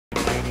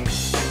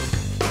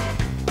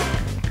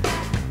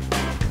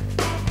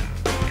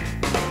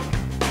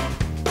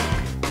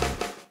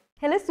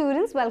Hello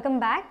students, welcome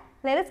back.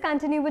 Let us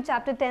continue with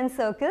chapter 10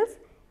 circles,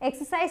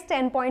 exercise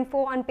 10.4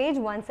 on page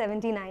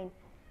 179.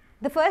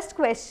 The first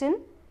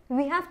question,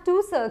 we have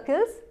two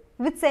circles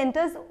with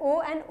centers O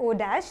and O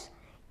dash.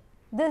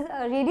 The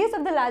radius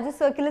of the largest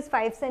circle is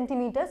 5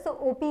 centimeters, so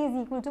OP is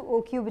equal to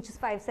OQ, which is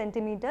 5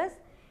 centimeters.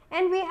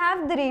 And we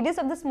have the radius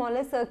of the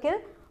smaller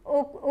circle,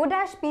 O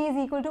dash P is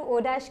equal to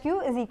O dash Q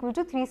is equal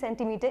to 3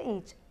 centimeter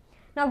each.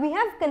 Now we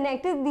have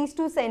connected these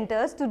two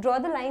centers to draw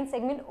the line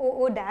segment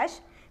OO dash.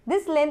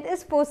 This length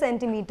is 4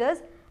 centimeters.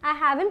 I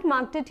haven't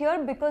marked it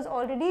here because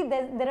already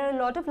there are a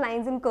lot of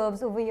lines and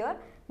curves over here,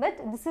 but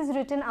this is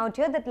written out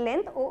here that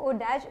length OO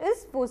dash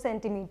is 4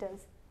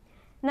 centimeters.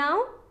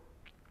 Now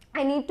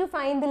I need to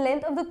find the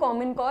length of the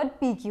common chord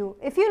PQ.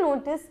 If you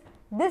notice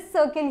this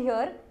circle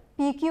here,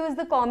 PQ is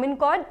the common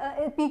chord,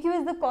 PQ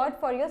is the chord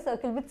for your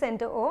circle with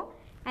center O,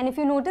 and if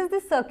you notice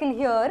this circle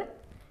here,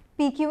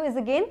 PQ is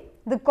again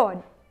the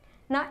chord.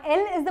 Now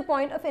L is the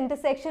point of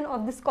intersection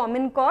of this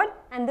common chord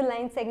and the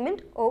line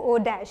segment OO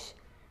dash.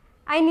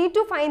 I need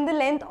to find the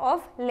length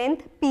of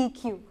length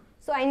PQ.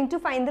 So I need to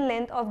find the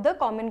length of the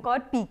common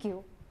chord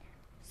PQ.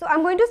 So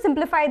I'm going to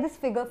simplify this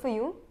figure for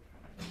you.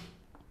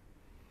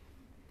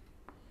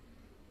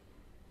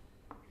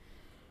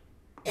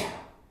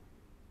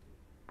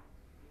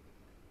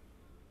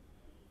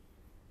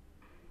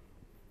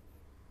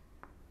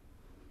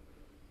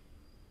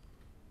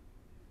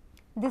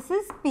 This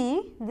is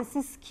P, this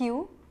is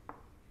Q.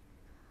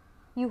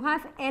 You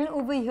have L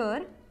over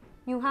here,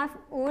 you have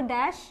O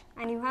dash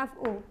and you have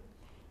O.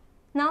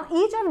 Now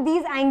each of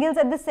these angles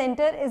at the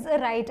center is a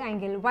right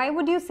angle. Why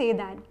would you say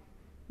that?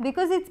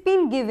 Because it's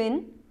been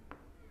given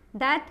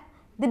that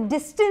the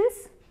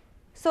distance,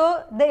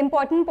 so the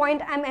important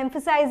point I'm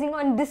emphasizing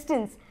on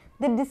distance,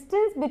 the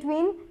distance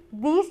between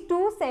these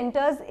two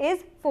centers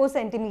is 4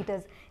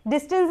 centimeters.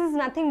 Distance is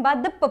nothing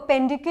but the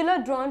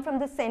perpendicular drawn from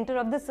the center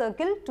of the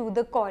circle to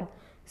the chord.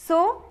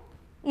 So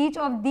each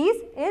of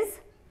these is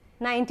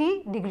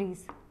 90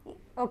 degrees.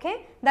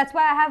 Okay, that's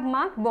why I have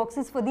marked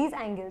boxes for these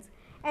angles.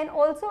 And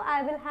also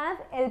I will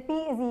have LP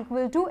is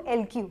equal to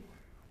LQ.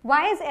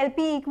 Why is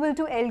LP equal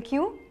to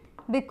LQ?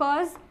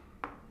 Because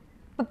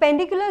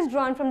perpendiculars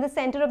drawn from the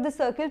center of the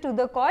circle to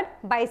the chord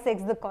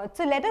bisects the chord.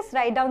 So let us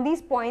write down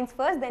these points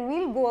first, then we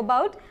will go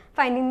about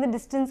finding the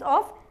distance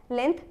of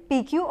length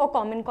PQ or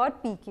common chord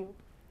PQ.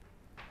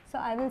 So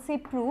I will say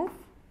proof.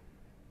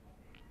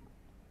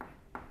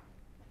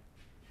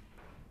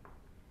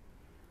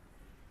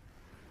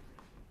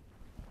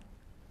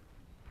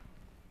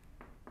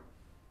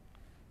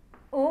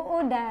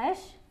 OO dash,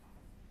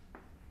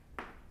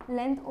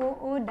 length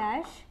OO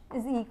dash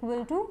is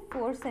equal to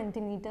 4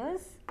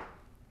 centimeters.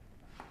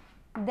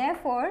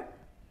 Therefore,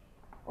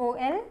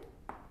 OL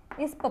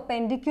is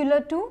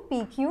perpendicular to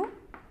PQ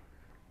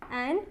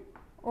and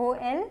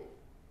OL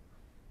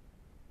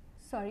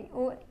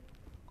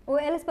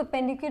is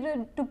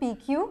perpendicular to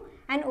PQ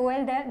and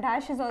OL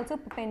dash is also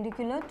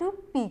perpendicular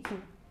to PQ.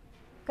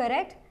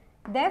 Correct?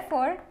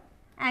 Therefore,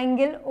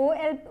 angle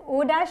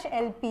O dash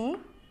LP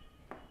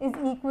is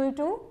equal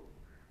to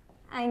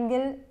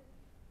angle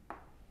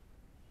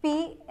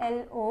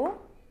PLO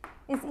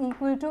is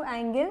equal to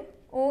angle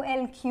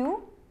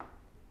OLQ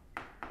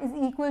is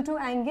equal to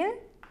angle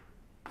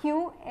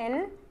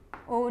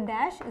QLO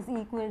dash is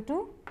equal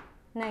to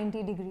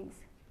 90 degrees,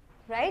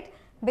 right?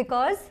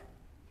 Because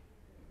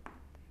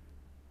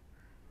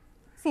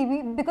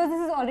because this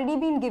has already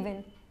been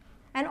given,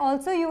 and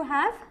also you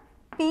have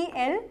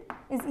PL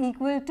is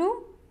equal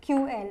to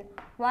QL.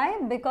 Why?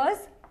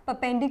 Because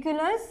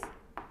perpendiculars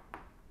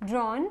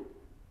drawn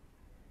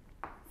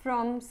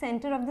from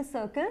center of the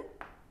circle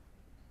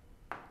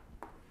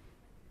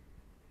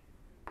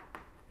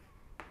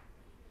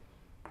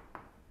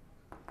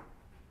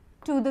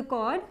to the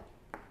chord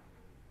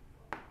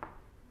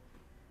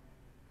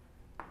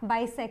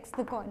bisects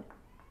the chord.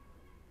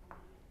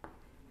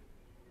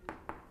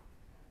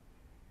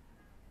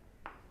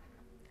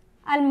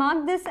 I'll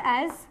mark this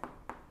as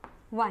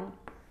 1.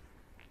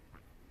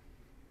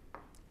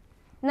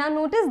 Now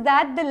notice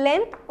that the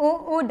length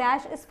OO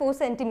dash is 4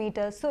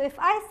 centimeters. So if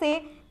I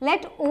say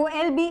let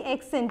OL be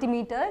x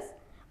centimeters,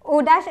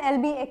 O dash L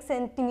be x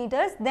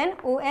centimeters, then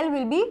OL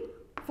will be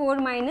 4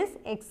 minus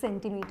x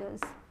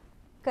centimeters.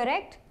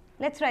 Correct?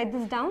 Let's write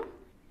this down.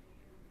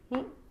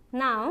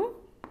 Now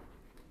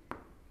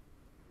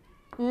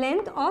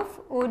length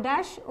of O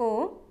dash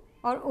O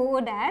or OO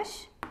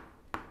dash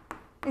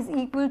is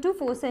equal to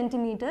 4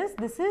 centimeters.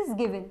 This is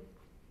given.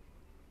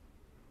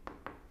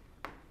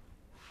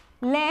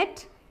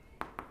 Let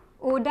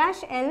O dash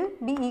L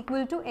be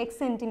equal to x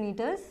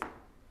centimeters.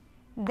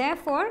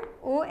 Therefore,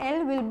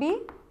 OL will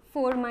be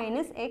 4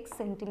 minus x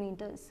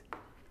centimeters.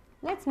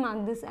 Let's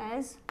mark this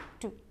as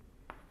 2.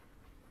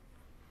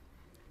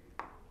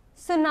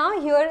 So now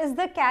here is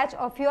the catch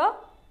of your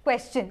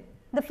question.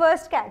 The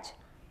first catch.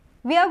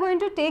 We are going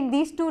to take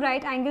these two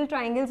right angle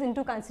triangles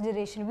into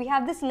consideration. We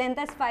have this length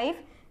as 5,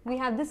 we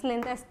have this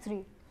length as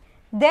 3.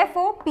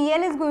 Therefore,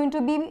 PL is going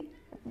to be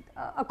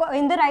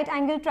in the right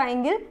angle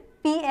triangle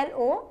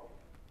PLO.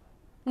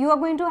 You are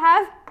going to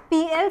have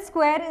PL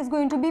square is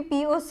going to be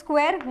PO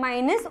square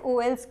minus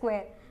OL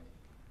square.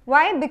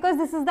 Why? Because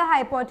this is the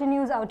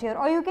hypotenuse out here.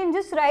 Or you can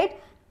just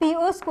write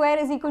PO square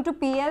is equal to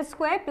PL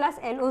square plus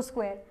LO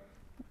square.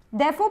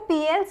 Therefore,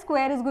 PL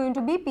square is going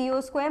to be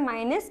PO square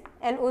minus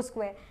LO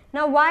square.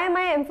 Now, why am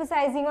I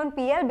emphasizing on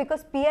PL?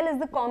 Because PL is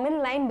the common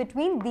line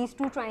between these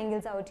two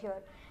triangles out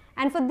here.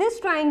 And for this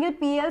triangle,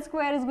 PL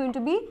square is going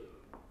to be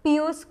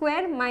PO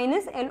square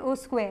minus LO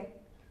square,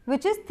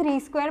 which is 3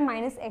 square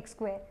minus x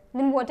square.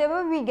 Then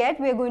whatever we get,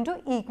 we are going to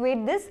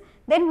equate this.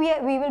 Then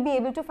we will be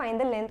able to find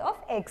the length of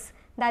x,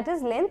 that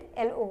is length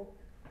LO.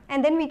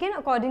 And then we can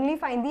accordingly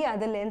find the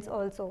other lengths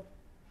also.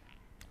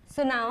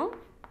 So now,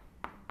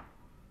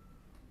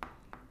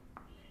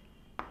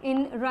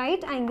 in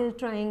right angle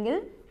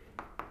triangle,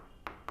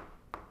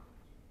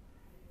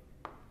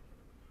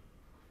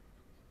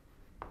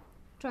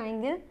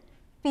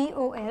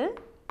 POL,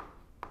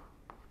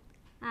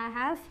 I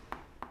have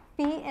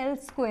PL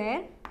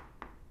square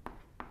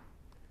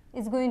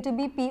is going to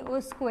be PO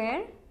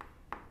square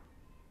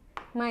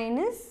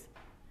minus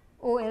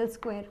OL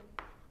square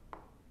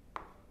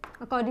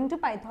according to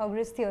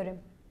Pythagoras theorem.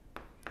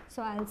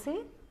 So I'll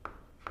say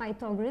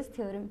Pythagoras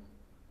theorem.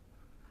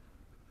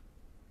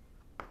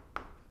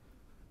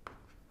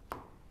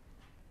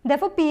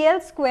 Therefore,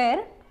 PL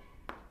square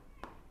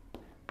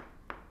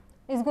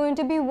is going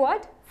to be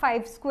what?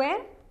 5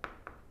 square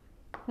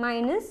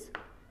minus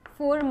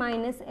 4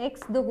 minus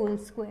x the whole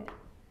square.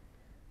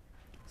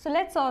 So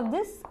let's solve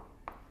this.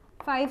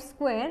 5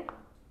 square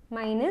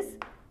minus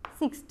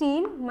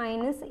 16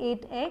 minus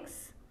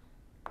 8x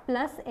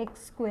plus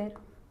x square.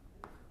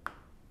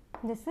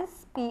 This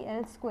is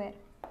PL square.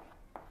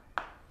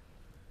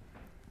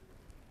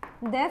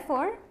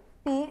 Therefore,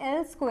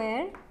 PL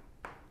square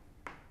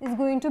is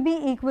going to be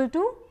equal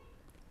to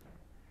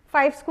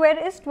 5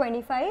 square is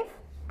 25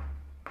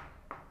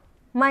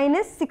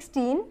 minus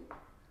 16.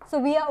 So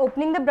we are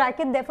opening the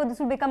bracket, therefore this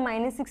will become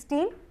minus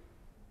 16.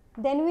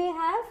 Then we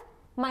have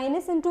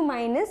minus into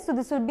minus, so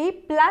this will be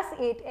plus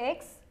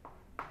 8x,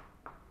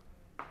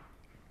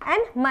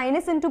 and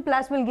minus into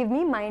plus will give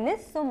me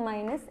minus, so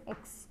minus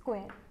x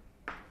square.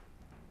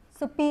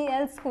 So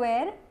PL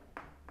square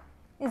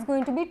is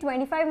going to be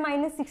 25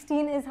 minus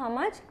 16 is how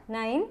much?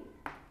 9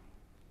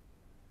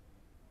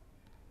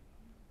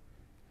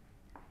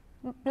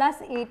 plus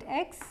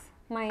 8x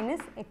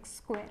minus x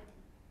square.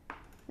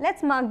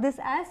 Let's mark this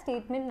as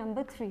statement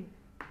number 3.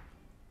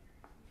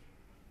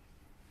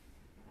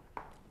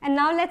 And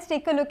now let's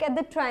take a look at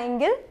the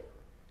triangle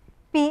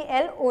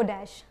PLO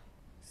dash.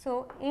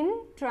 So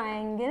in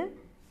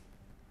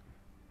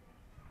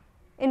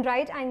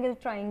right angle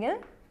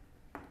triangle,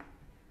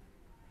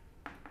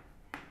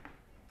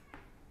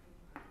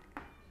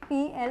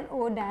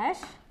 PLO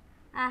dash,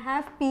 I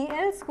have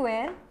PL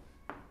square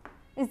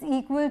is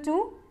equal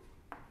to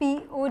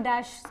PO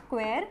dash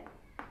square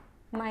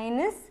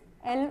minus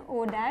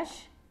LO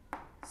dash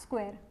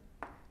square.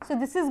 So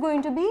this is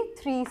going to be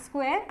 3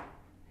 square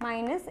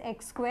minus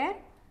x square,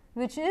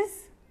 which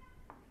is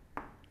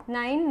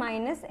 9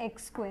 minus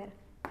x square.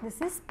 This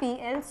is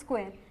PL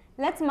square.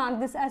 Let's mark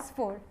this as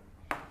 4.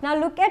 Now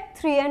look at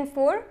 3 and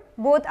 4.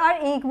 Both are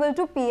equal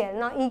to PL.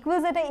 Now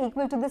equals that are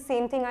equal to the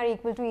same thing are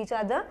equal to each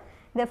other.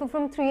 Therefore,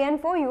 from 3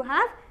 and 4 you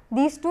have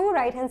these two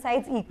right hand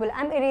sides equal.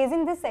 I am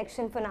erasing this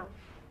section for now.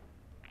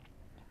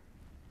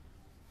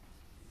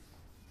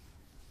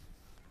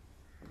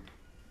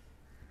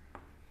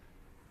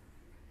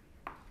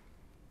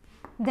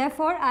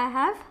 Therefore, I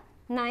have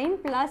 9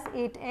 plus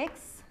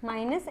 8x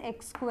minus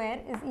x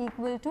square is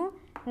equal to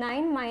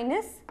 9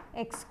 minus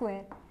x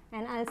square,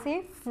 and I'll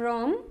say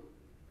from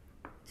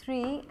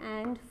 3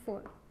 and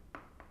 4.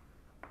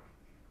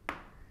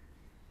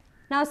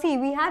 Now see,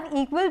 we have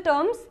equal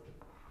terms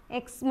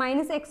x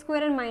minus x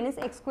square and minus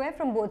x square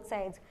from both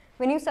sides.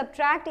 When you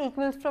subtract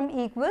equals from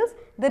equals,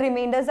 the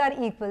remainders are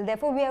equal.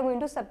 Therefore, we are going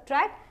to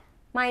subtract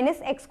minus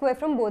x square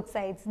from both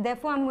sides.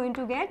 Therefore, I am going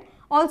to get,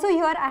 also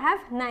here I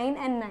have 9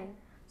 and 9.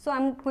 So I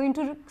am going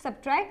to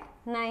subtract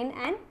 9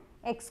 and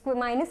x square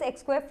minus x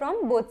square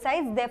from both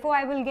sides. Therefore,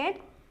 I will get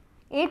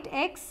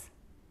 8x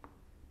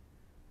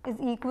is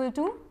equal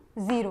to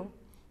 0.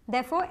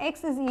 Therefore,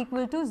 x is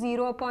equal to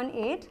 0 upon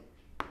 8.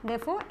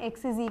 Therefore,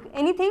 x is equal,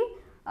 anything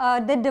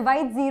that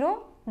divides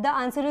 0, the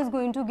answer is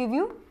going to give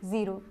you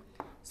 0.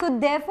 So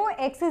therefore,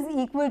 x is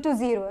equal to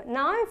 0.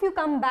 Now if you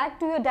come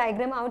back to your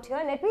diagram out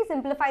here, let me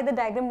simplify the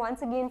diagram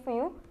once again for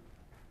you.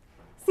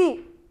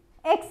 See,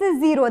 x is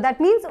 0, that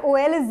means OL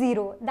is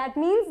 0. That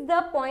means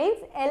the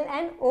points L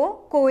and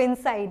O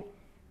coincide.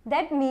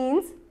 That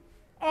means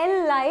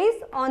L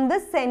lies on the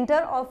center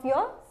of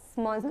your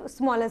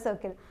smaller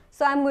circle.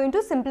 So I am going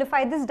to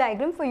simplify this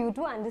diagram for you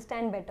to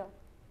understand better.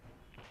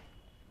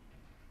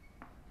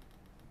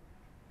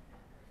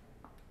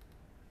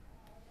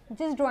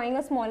 Just drawing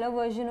a smaller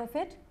version of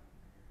it.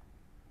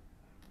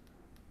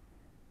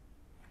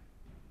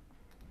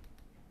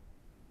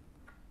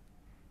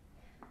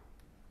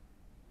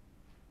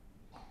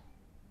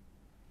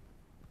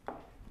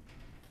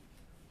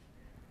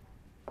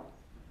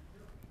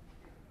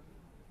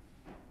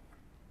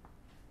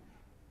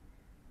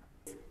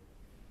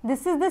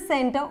 this is the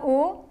center,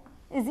 O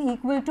is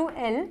equal to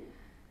L.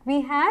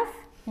 We have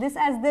this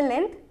as the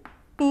length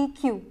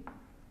PQ,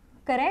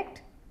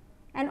 correct?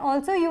 And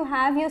also you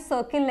have your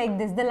circle like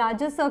this. The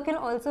larger circle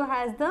also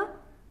has the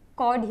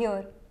chord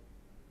here,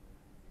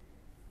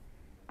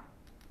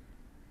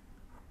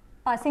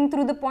 passing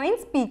through the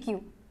points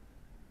PQ,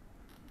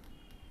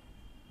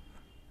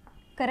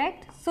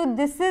 correct? So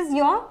this is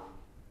your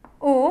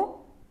O,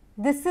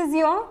 this is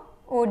your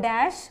O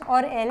dash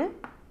or L.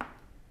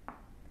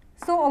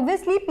 So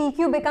obviously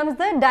PQ becomes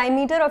the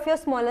diameter of your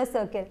smaller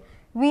circle.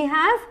 We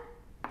have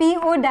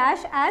PO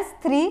dash as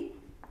 3,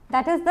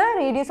 that is the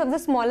radius of the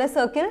smaller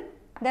circle.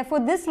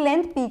 Therefore this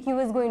length PQ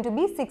is going to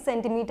be 6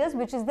 centimeters,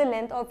 which is the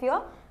length of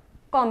your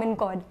common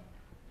chord.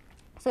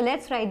 So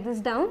let's write this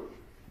down.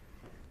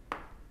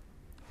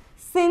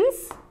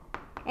 Since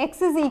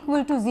x is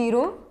equal to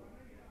 0,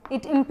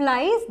 it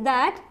implies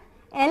that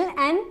L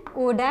and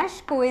O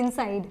dash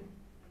coincide.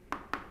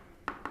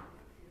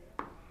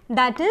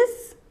 That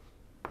is,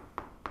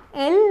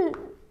 L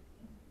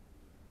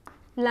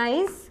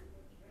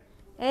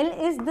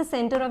is the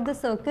center of the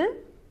circle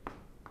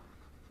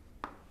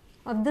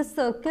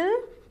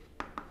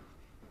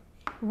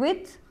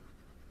with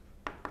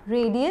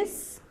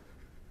radius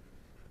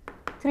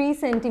 3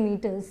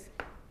 centimeters.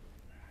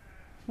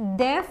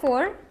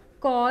 Therefore,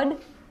 chord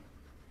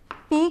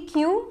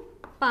PQ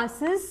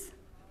passes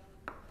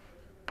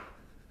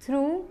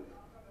through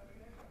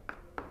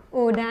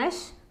O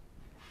dash.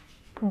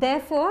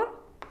 Therefore,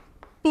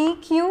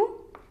 PQ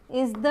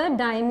is the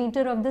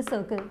diameter of the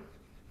circle.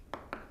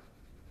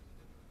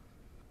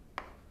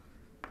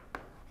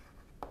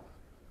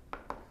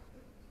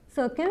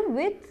 Circle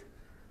with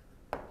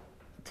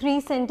 3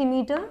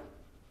 centimeter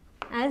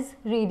as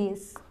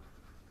radius.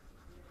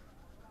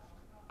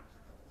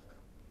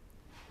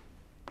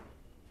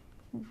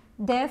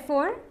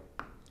 Therefore,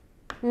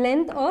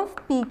 length of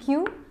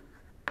PQ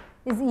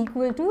is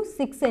equal to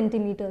 6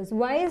 centimeters.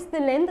 Why is the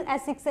length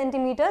as 6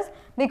 centimeters?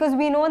 Because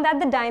we know that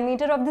the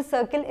diameter of the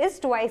circle is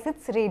twice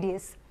its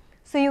radius.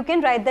 So you can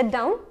write that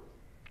down,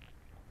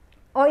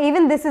 or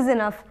even this is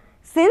enough.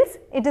 Since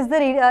it is the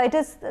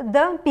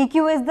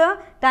PQ is the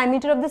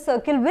diameter of the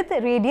circle with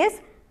radius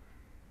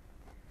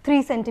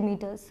 3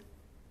 centimeters.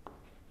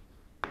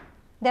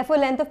 Therefore,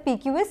 length of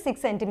PQ is 6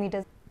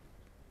 centimeters.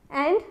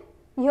 And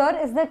here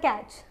is the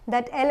catch,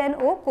 that L and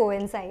O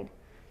coincide.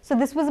 So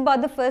this was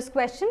about the first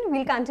question.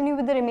 We'll continue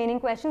with the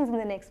remaining questions in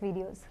the next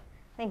videos.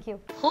 Thank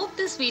you. Hope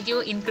this video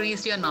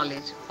increased your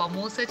knowledge. For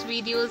more such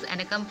videos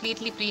and a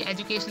completely free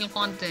educational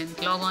content,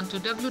 log on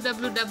to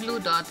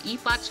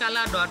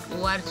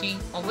www.epathshala.org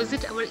or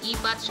visit our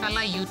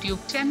ePathshala YouTube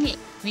channel.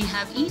 We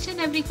have each and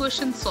every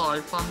question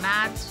solved for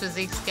maths,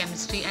 physics,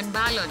 chemistry and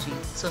biology.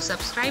 So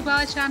subscribe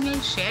our channel,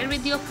 share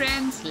with your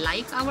friends,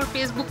 like our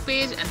Facebook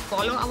page and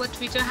follow our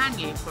Twitter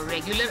handle for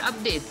regular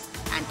updates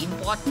and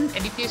important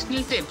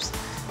educational tips,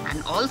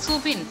 and also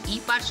win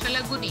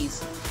ePathshala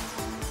goodies.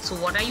 So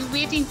what are you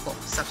waiting for?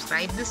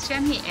 Subscribe this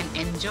channel and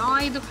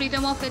enjoy the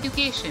freedom of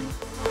education.